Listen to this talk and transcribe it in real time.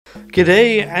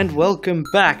G'day and welcome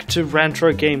back to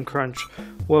Rantro Game Crunch,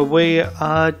 where we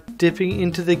are dipping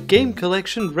into the game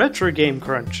collection Retro Game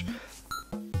Crunch.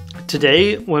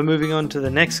 Today we're moving on to the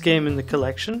next game in the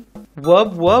collection,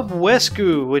 Wub Wub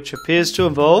Wescue, which appears to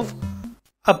involve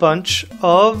a bunch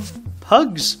of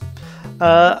pugs.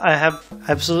 I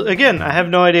have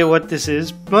no idea what this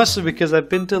is, mostly because I've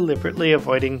been deliberately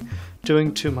avoiding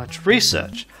doing too much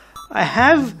research. I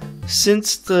have,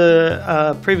 since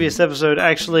the previous episode,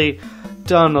 actually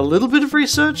done a little bit of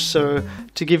research, so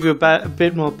to give you a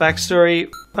bit more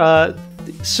backstory,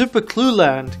 Super Clue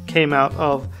Land came out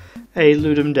of a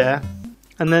Ludum Dare,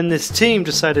 and then this team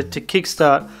decided to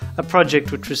kickstart a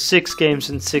project which was 6 games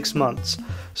in 6 months.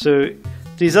 So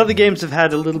these other games have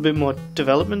had a little bit more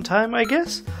development time, I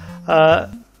guess,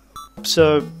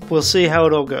 so we'll see how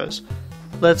it all goes.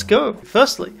 Let's go.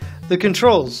 Firstly, the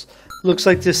controls. Looks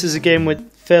like this is a game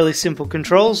with fairly simple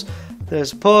controls.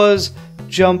 There's pause,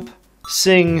 jump,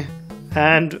 sing,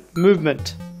 and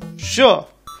movement. Sure.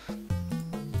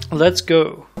 Let's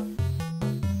go.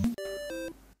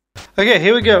 Okay,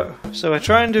 here we go. So we're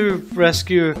trying to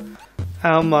rescue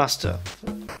our master.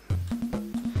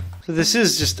 So this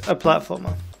is just a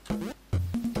platformer,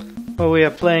 where we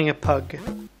are playing a pug.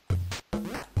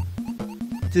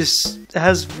 This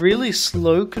has really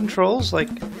slow controls, like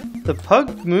the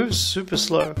pug moves super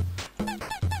slow.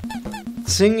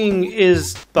 Singing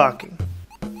is barking.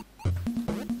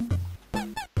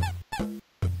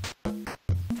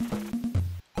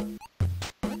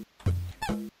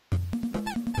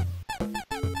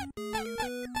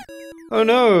 Oh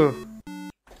no!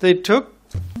 They took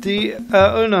the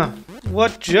owner.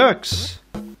 What jerks!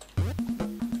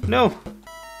 No!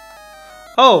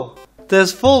 Oh!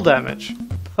 There's full damage.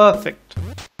 Perfect.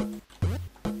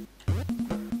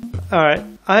 Alright,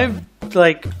 I'm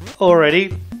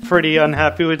already pretty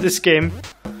unhappy with this game.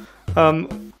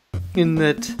 In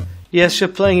that, yes, you're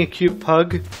playing a cute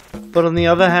pug, but on the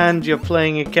other hand, you're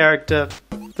playing a character,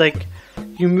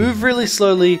 you move really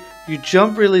slowly, you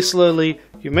jump really slowly,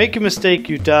 you make a mistake,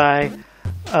 you die,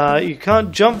 you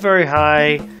can't jump very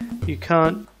high, you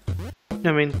can't,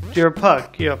 you're a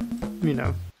pug, you're,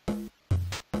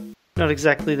 not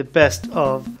exactly the best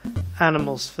of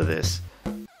animals for this.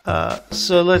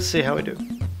 So let's see how we do.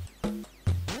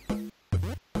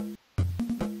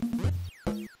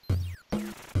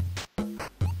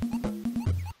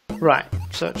 Right,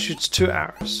 so it shoots 2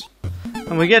 arrows.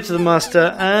 And we get to the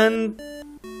master and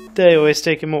they always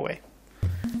take him away.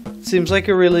 Seems like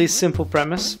a really simple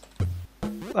premise.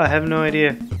 I have no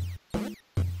idea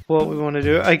what we want to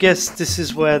do. I guess this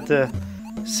is where the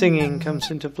singing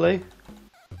comes into play.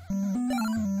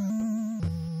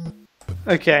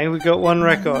 Okay, we got 1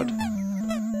 record.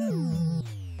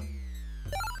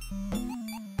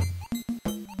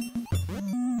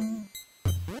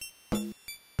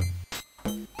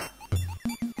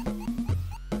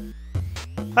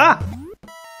 Ah!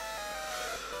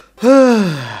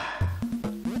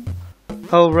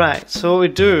 Alright, so what we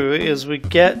do is we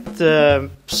get the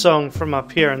song from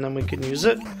up here and then we can use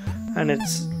it, and it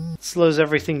slows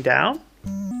everything down.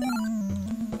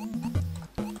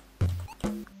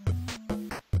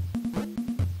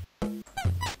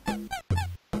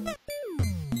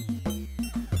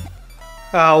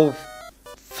 Oh,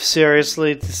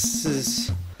 seriously, this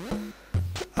is...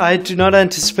 I do not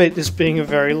anticipate this being a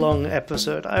very long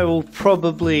episode. I will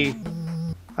probably...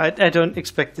 I don't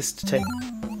expect this to take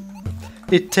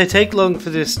long for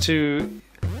this to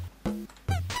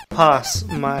pass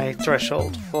my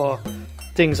threshold for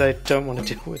things I don't want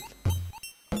to deal with.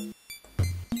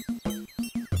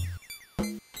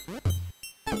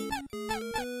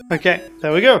 Okay,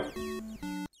 there we go.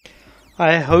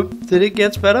 I hope that it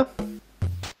gets better.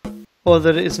 Or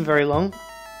that it isn't very long.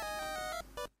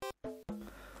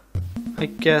 I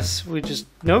guess we just...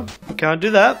 Nope, we can't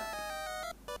do that.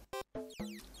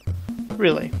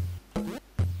 Really.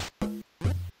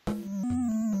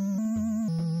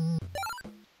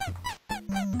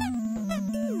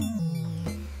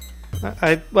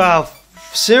 Wow,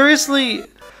 seriously?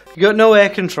 You got no air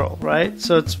control, right?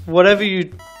 So it's whatever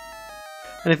you...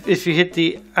 And if you hit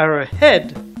the arrow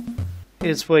head,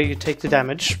 is where you take the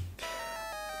damage.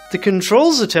 The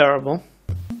controls are terrible.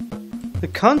 The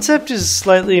concept is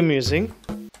slightly amusing.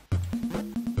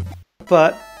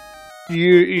 But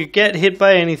you get hit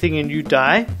by anything and you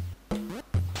die.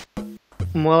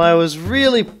 And while I was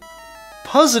really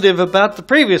positive about the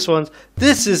previous ones,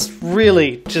 this is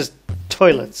really just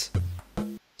toilets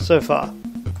so far.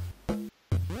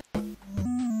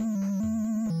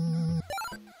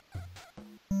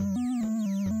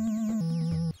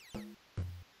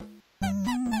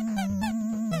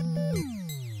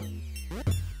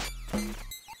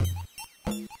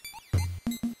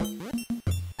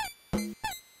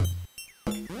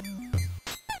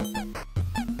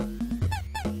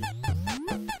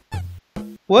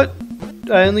 What?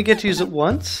 I only get to use it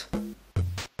once?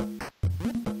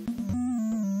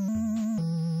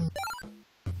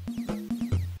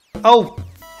 Oh,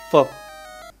 fuck.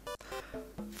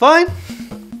 Fine.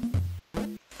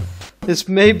 This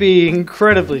may be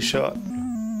incredibly short.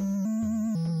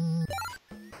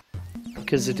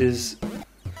 Because it's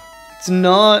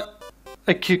not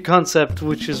a cute concept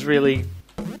which is really,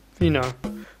 you know,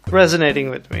 resonating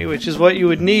with me, which is what you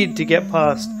would need to get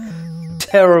past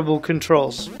terrible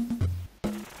controls.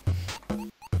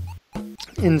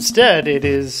 Instead,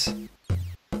 it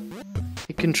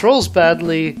controls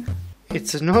badly,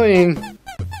 it's annoying.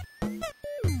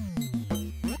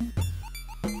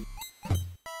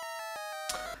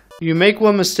 You make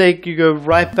one mistake, you go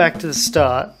right back to the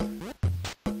start.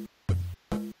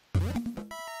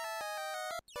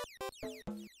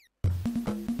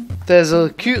 There's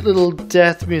a cute little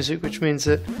death music, which means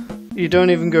that you don't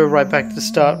even go right back to the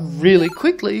start really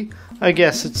quickly. I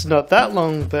guess it's not that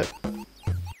long, but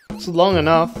it's long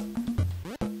enough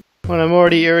when I'm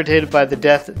already irritated by the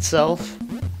death itself.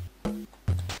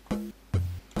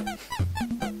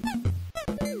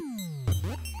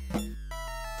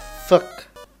 Fuck.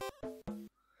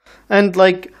 And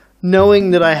like,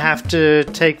 knowing that I have to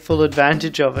take full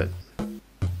advantage of it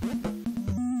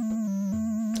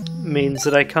means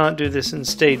that I can't do this in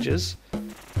stages.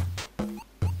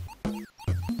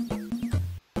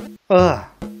 Ugh.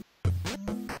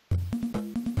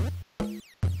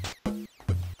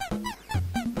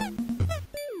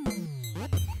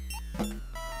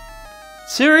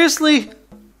 Seriously?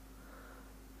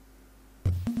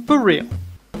 For real?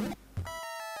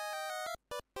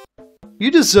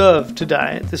 You deserve to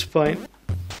die at this point.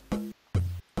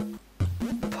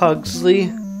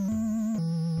 Pugsley.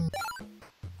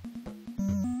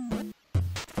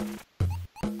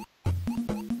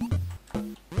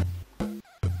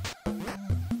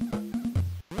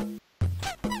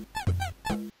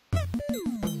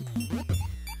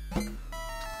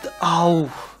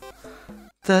 Oh,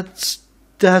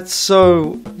 that's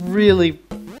so really.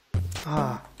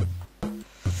 I'm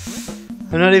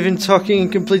not even talking in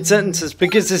complete sentences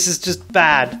because this is just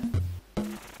bad.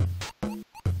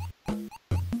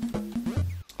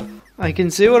 I can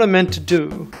see what I meant to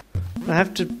do. I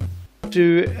have to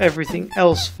do everything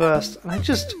else first. I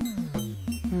just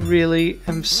really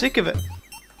am sick of it.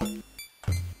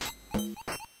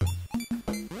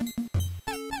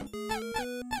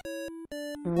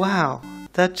 Wow,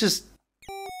 that just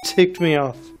ticked me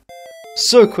off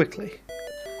so quickly.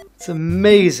 It's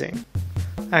amazing.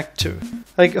 Act 2.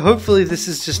 Like, hopefully this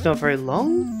is just not very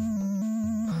long.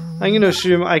 I'm gonna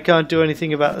assume I can't do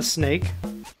anything about the snake.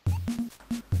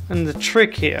 And the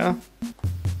trick here...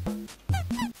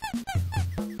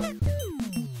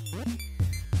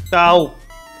 Ow!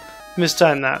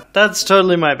 Mistimed that. That's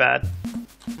totally my bad.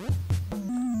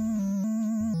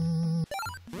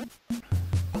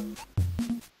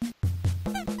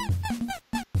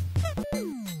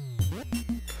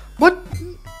 What?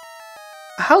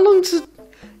 How long does it...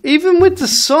 Even with the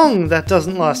song, that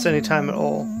doesn't last any time at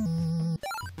all.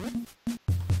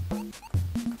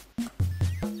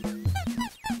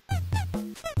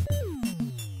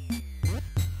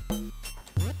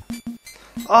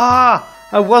 Ah!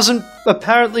 I wasn't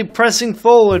apparently pressing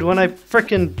forward when I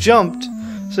frickin' jumped.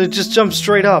 So it just jumped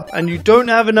straight up, and you don't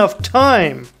have enough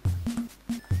time!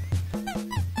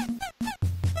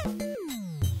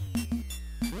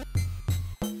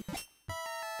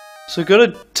 So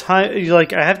gotta time,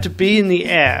 like, I have to be in the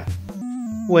air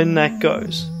when that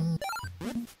goes.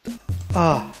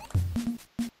 Ah.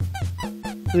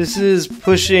 This is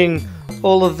pushing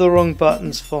all of the wrong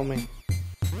buttons for me.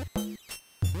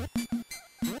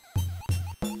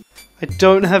 I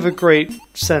don't have a great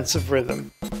sense of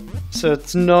rhythm. So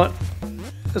it's not...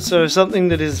 So something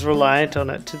that is reliant on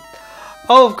it to...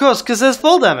 Oh, of course, because there's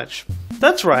fall damage.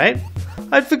 That's right.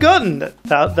 I'd forgotten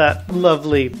about that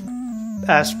lovely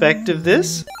aspect of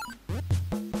this.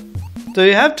 So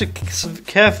you have to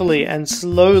carefully and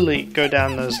slowly go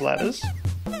down those ladders.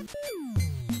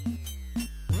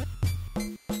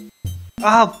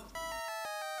 Ah!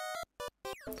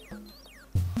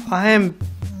 I am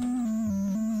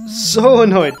so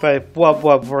annoyed by Wub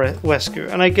Wub Wescue,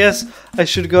 and I guess I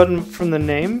should have gotten from the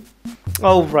name.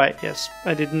 Oh right, yes,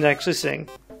 I didn't actually sing.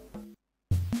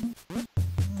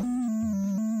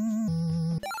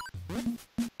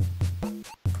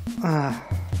 Ah.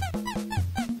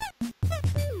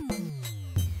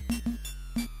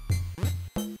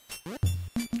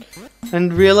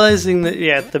 And realizing that,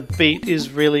 yeah, the beat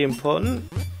is really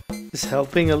important is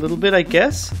helping a little bit, I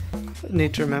guess. I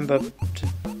need to remember to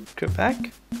go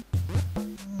back.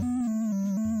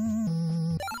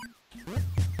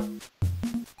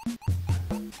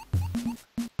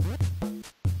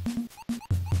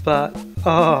 but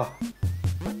oh,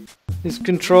 these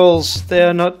controls, they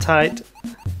are not tight.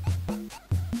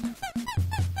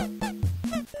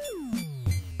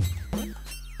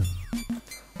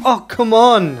 Oh, come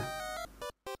on!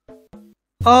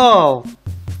 Oh!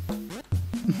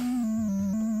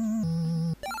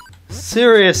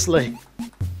 Seriously?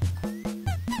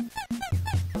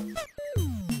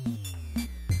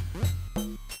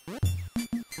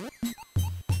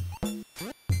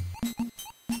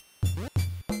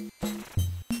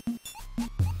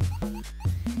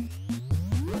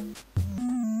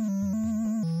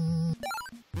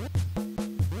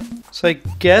 So I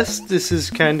guess this is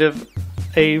kind of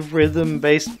a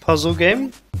rhythm-based puzzle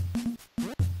game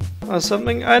or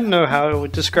something. I don't know how I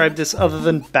would describe this other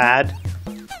than bad.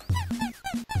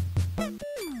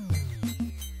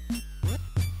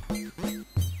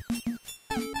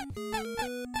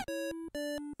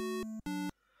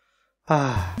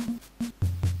 Ah.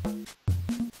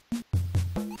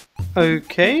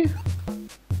 Okay.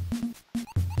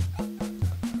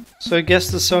 So I guess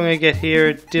the song I get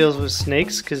here deals with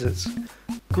snakes because it's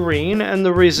green, and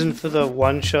the reason for the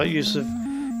one-shot use of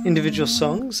individual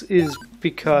songs is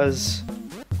because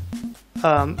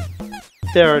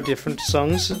there are different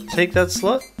songs that take that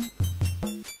slot.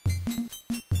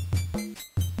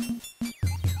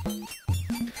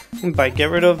 And by get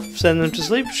rid of, send them to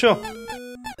sleep? Sure.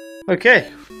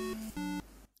 Okay.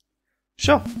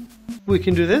 Sure. We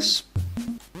can do this.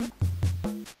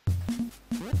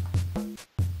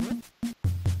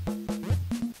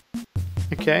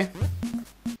 Okay.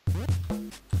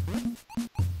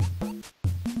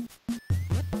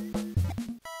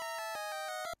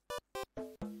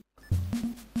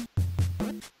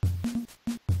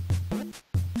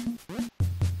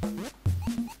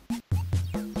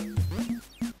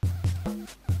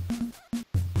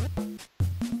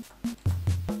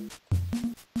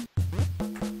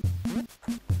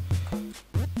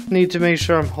 Need to make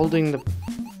sure I'm holding the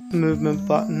movement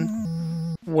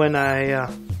button when I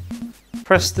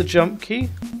press the jump key.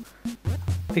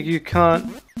 Like, you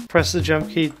can't press the jump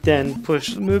key then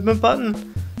push the movement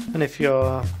button, and if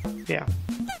you're yeah.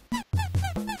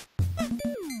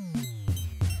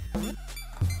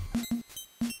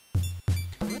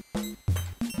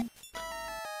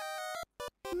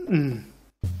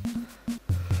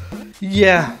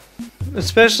 Yeah,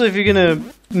 especially if you're gonna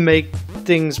make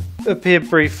things appear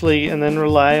briefly and then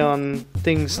rely on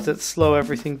things that slow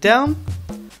everything down,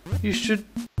 you should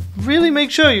really make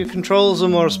sure your controls are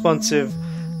more responsive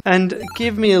and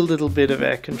give me a little bit of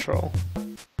air control.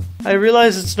 I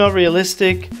realize it's not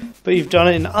realistic, but you've done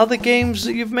it in other games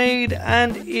that you've made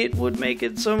and it would make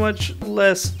it so much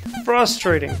less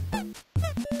frustrating.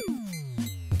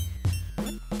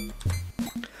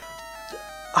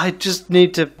 I just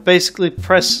need to basically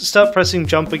start pressing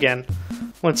jump again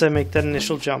once I make that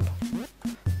initial jump.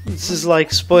 This is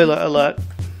like spoiler alert.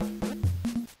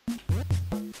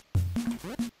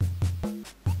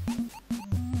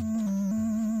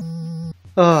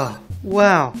 Oh,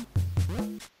 wow.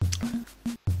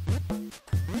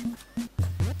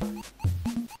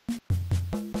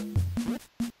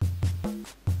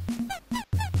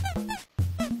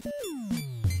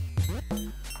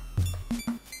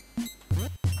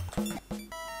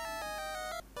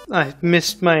 I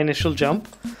missed my initial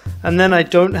jump, and then I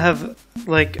don't have,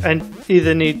 like, I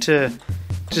either need to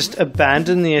just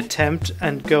abandon the attempt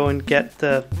and go and get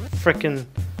the frickin'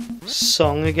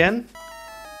 song again,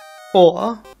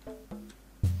 or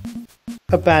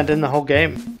abandon the whole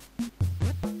game.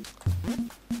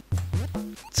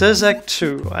 It says Act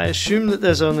 2. I assume that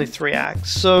there's only 3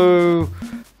 acts, so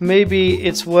maybe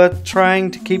it's worth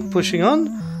trying to keep pushing on.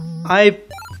 I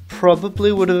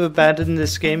probably would have abandoned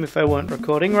this game if I weren't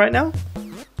recording right now.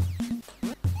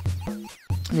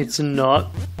 It's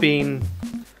not been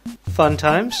fun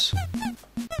times.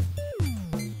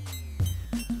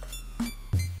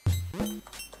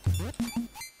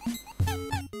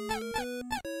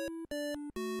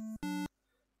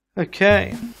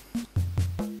 Okay.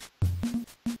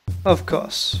 Of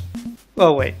course.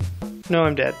 Oh wait. No,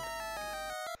 I'm dead.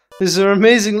 These are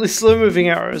amazingly slow moving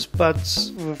arrows, but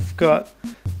we've got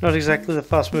not exactly the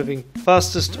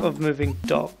fastest of moving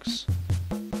dogs.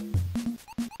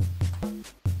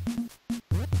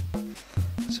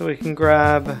 So we can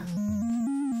grab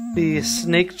the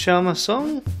Snake Charmer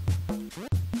song.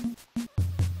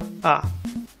 Ah.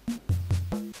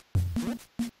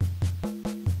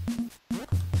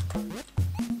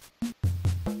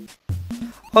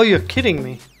 Oh, you're kidding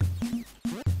me.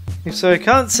 So I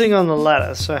can't sing on the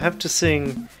ladder, so I have to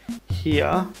sing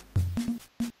here.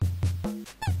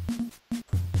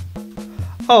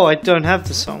 Oh, I don't have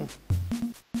the song.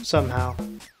 Somehow.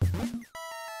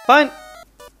 Fine.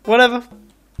 Whatever.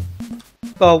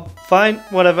 Oh, fine.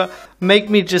 Whatever. Make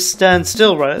me just stand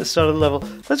still right at the start of the level.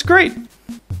 That's great.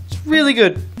 It's really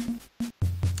good.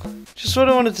 Just what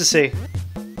I wanted to see.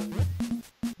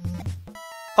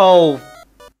 Oh.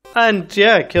 And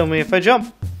yeah, kill me if I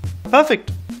jump.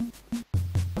 Perfect.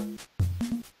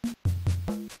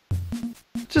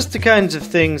 Just the kinds of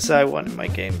things I want in my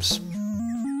games.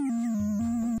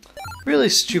 Really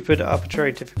stupid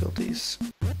arbitrary difficulties.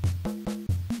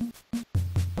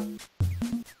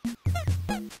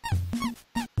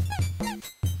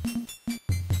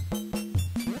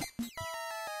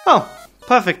 Oh,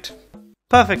 perfect.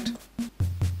 Perfect.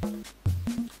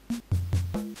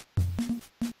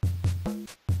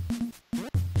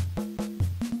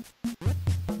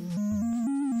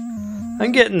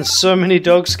 I'm getting so many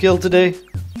dogs killed today.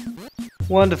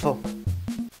 Wonderful.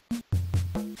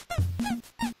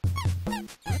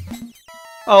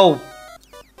 Oh,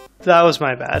 that was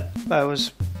my bad. I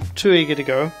was too eager to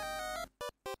go.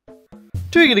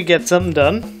 Too eager to get something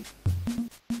done.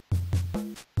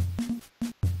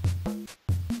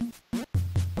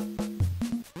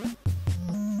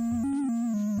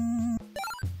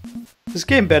 This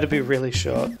game better be really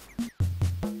short.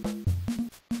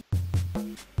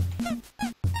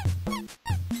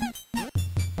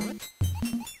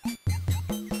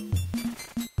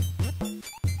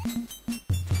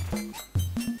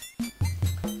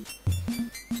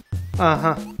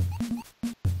 Uh-huh.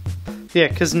 Yeah,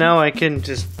 because now I can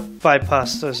just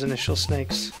bypass those initial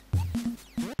snakes.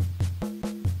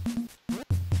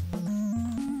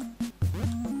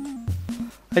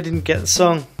 I didn't get the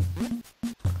song.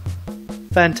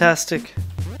 Fantastic.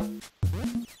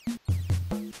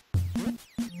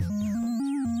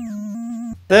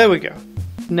 There we go.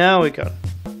 Now we got it.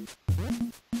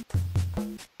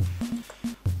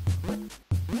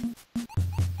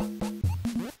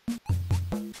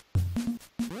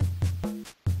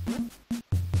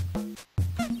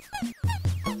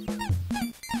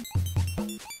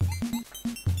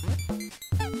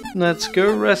 Let's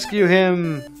go rescue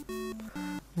him.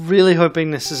 Really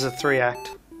hoping this is a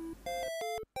 3-act.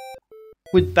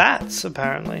 With bats,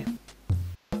 apparently.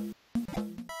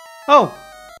 Oh!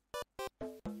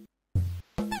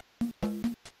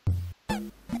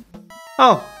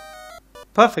 Oh!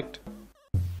 Perfect.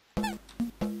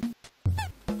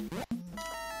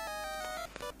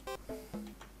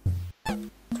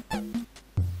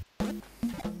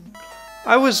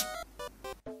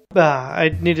 I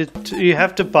needed to... You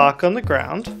have to bark on the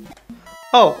ground.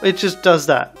 Oh, it just does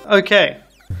that. Okay.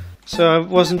 So I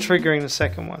wasn't triggering the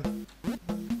second one.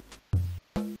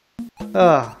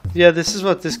 Ah, yeah, this is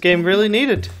what this game really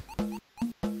needed.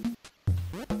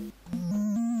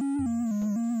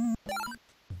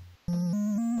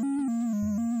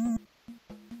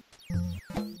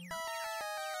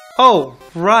 Oh,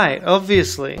 right,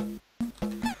 obviously.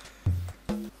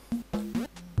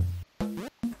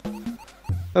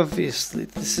 Obviously,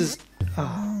 this is...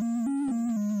 Oh.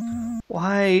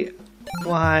 Why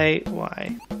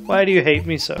do you hate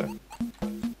me so?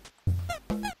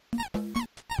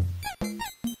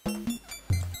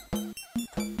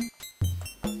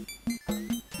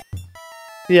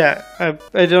 Yeah,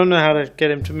 I don't know how to get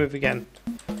him to move again.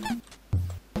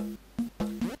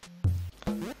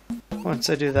 Once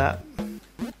I do that.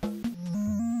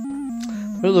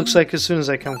 But it looks like as soon as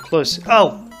I come close...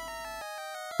 Oh!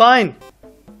 Fine!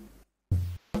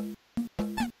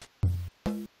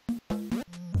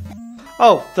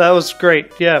 Oh, that was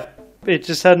great, yeah. It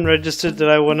just hadn't registered that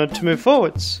I wanted to move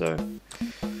forwards, so...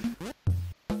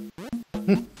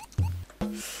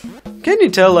 Can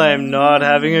you tell I am not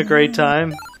having a great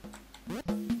time?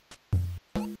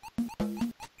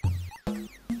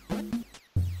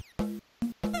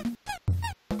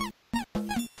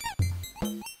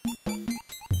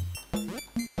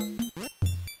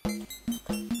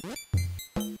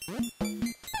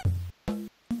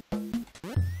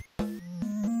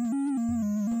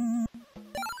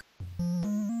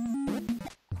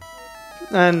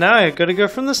 And now I gotta go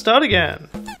from the start again.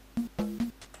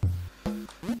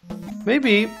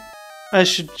 Maybe I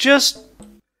should just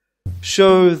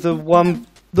show the one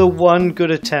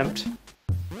good attempt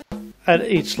at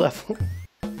each level.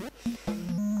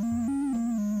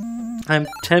 I'm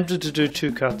tempted to do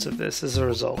 2 cuts of this as a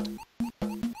result.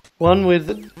 One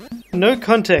with no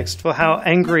context for how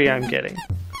angry I'm getting.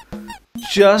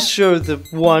 Just show the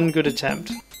one good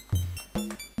attempt.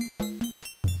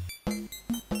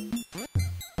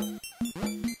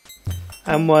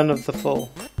 And one of the full.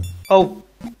 Oh!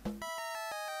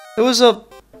 There was a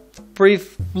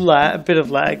brief bit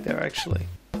of lag there, actually.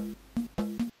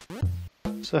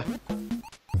 So...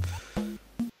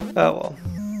 Oh well.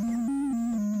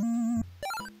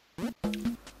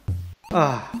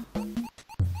 Ah.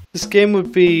 This game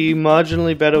would be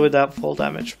marginally better without fall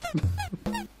damage.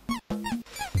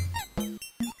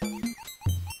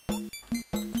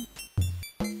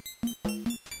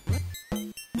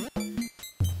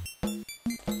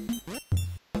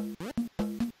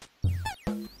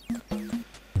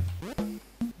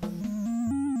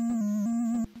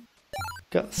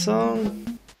 Got the song.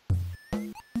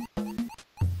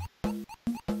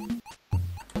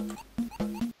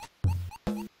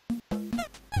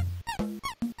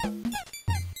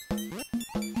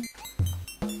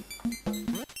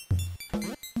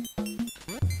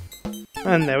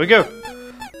 And there we go.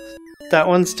 That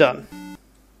one's done.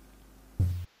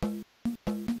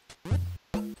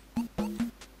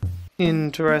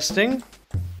 Interesting.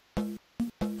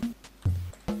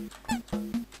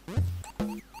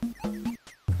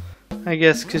 I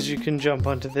guess because you can jump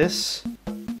onto this.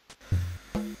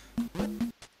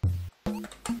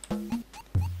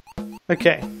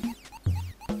 Okay.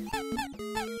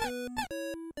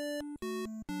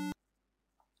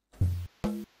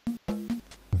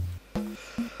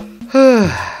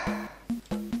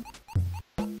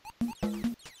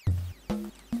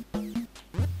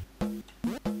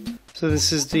 So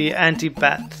this is the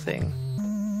anti-bat thing.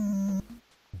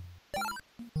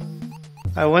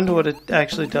 I wonder what it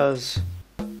actually does.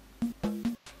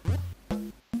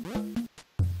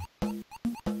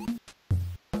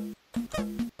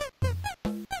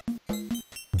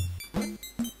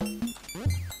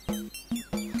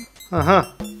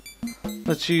 Uh-huh.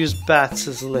 Let's use bats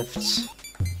as lifts.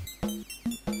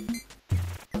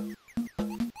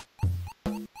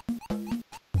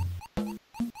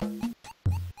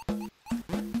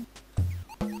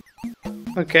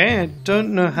 Okay, I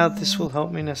don't know how this will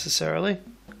help me necessarily.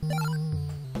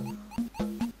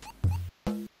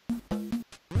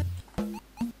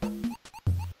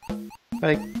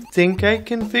 I think I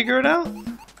can figure it out.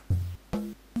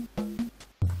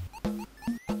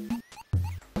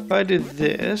 If I do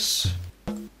this,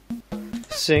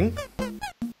 sing.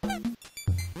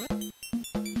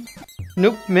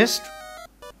 Nope, missed.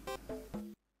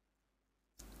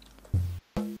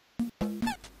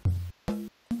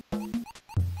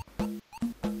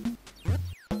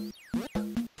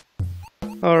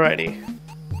 Alrighty.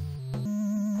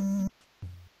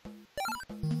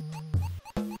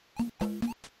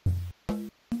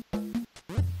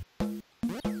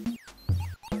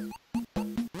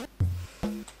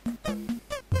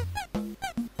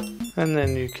 And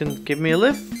then you can give me a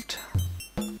lift.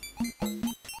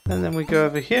 And then we go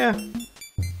over here.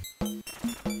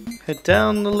 Head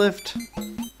down the lift.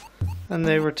 And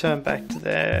they return back to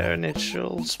their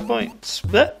initial points.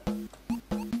 Blech.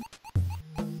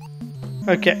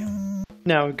 Okay,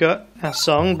 now we've got our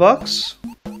song box.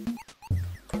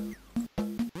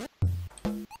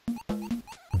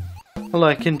 Well,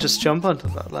 I can just jump onto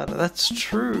that ladder, that's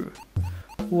true.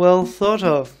 Well thought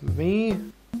of me.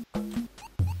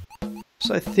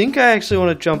 So I think I actually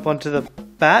want to jump onto the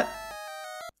bat,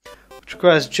 which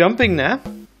requires jumping now.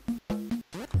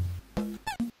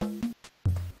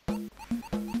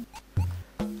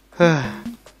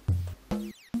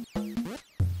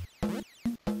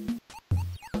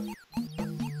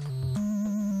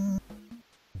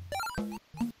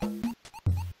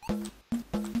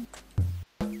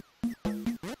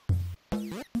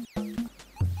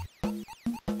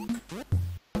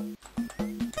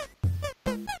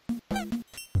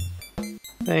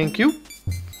 Thank you.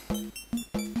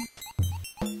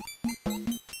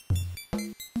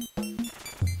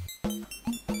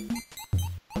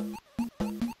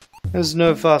 There's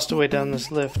no faster way down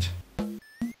this lift.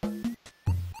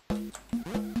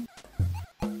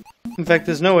 In fact,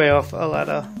 there's no way off a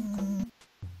ladder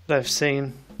that I've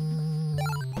seen.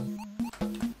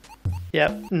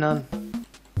 Yep, none.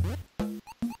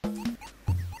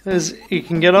 You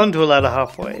can get onto a ladder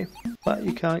halfway, but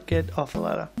you can't get off a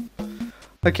ladder.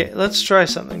 Okay, let's try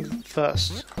something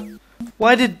first.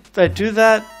 Why did I do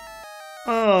that?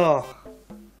 Oh.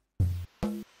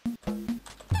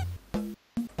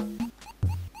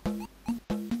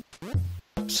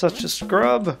 Such a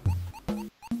scrub.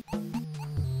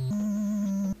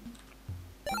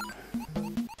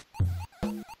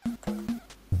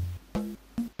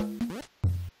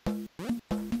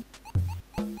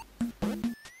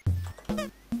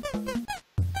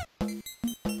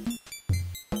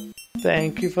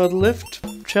 Thank you for the lift,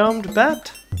 charmed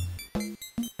bat.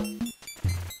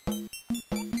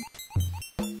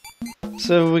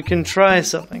 So we can try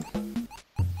something.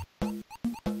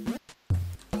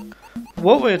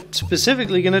 What we're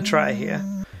specifically going to try here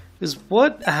is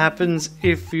what happens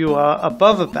if you are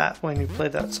above a bat when you play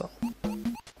that song.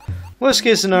 Worst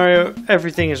case scenario,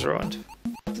 everything is ruined.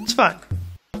 It's fine.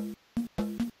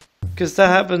 Because that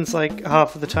happens like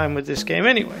half of the time with this game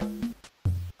anyway.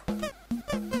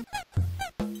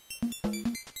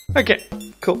 Okay,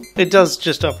 cool. It does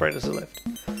just operate as a lift.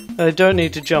 I don't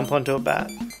need to jump onto a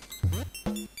bat.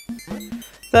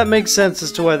 That makes sense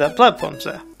as to why that platform's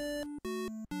there.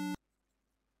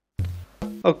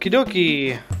 Okie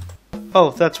dokie. Oh,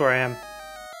 that's where I am.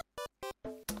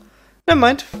 Never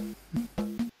mind.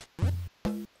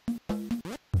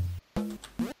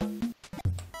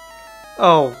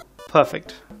 Oh,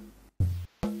 perfect.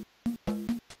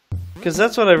 Because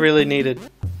that's what I really needed.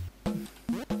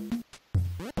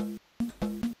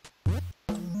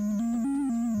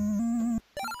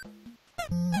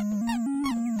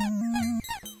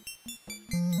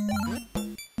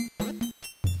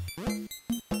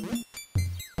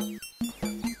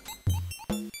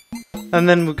 And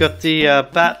then we've got the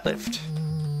bat lift.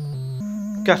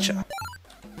 Gotcha.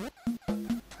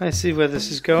 I see where this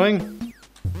is going.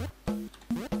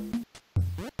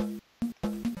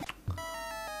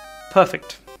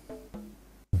 Perfect.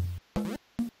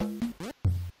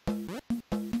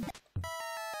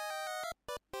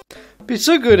 Be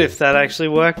so good if that actually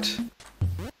worked.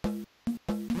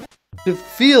 It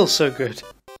feels so good.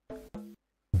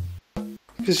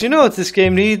 Because you know what this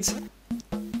game needs?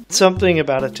 Something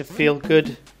about it to feel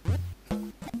good.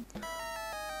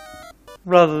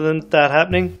 Rather than that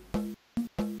happening.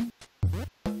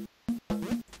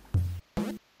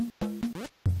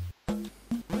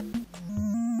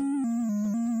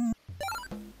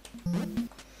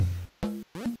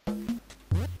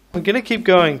 We're gonna keep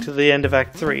going to the end of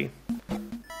Act 3.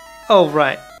 Oh,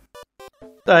 right.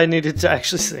 I needed to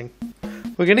actually sing.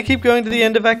 We're gonna keep going to the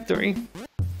end of Act 3.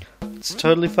 It's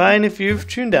totally fine if you've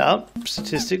tuned out.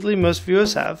 Statistically, most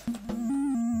viewers have.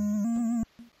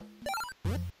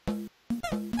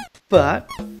 But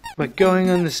we're going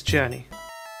on this journey.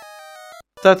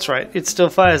 That's right, it still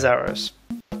fires arrows.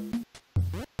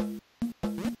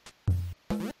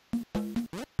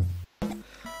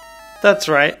 That's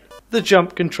right, the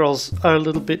jump controls are a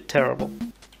little bit terrible.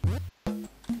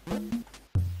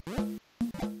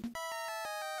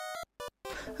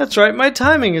 That's right, my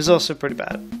timing is also pretty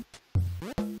bad.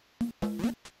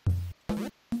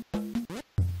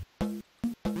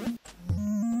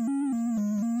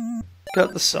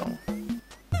 Got the song.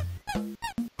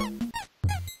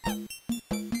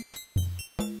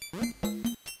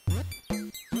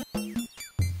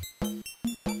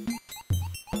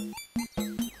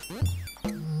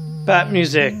 Bat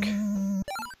music.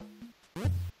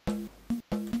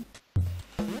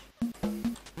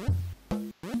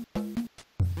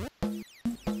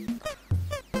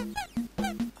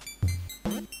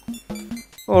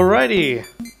 Alrighty.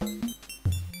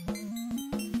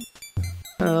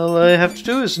 All I have to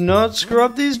do is not screw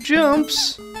up these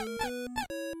jumps.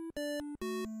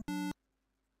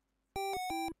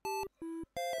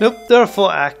 Nope, there are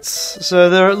 4 acts. So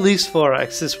there are at least 4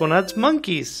 acts. This one adds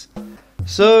monkeys.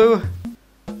 So,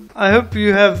 I hope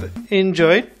you have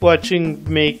enjoyed watching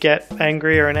me get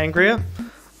angrier and angrier.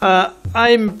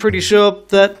 I'm pretty sure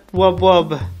that Wub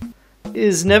Wub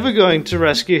is never going to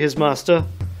rescue his master,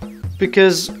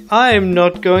 because I'm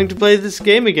not going to play this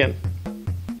game again.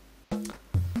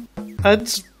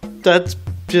 That's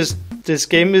just, this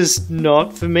game is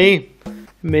not for me.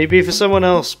 Maybe for someone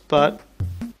else, but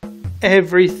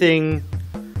everything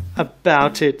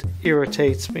about it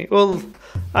irritates me. Well,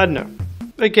 I don't know.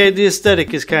 Okay, the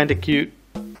aesthetic is kind of cute.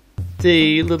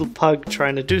 The little pug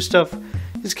trying to do stuff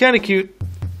is kind of cute,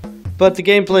 but the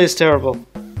gameplay is terrible,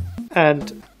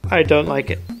 and I don't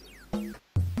like it.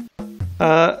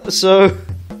 So,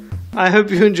 I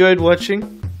hope you enjoyed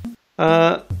watching.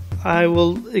 I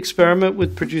will experiment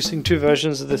with producing 2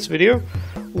 versions of this video.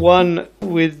 One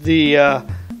with the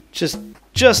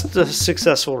just the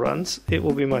successful runs. It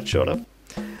will be much shorter.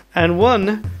 And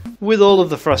one with all of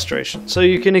the frustration, so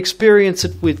you can experience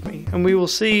it with me, and we will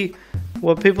see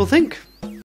what people think.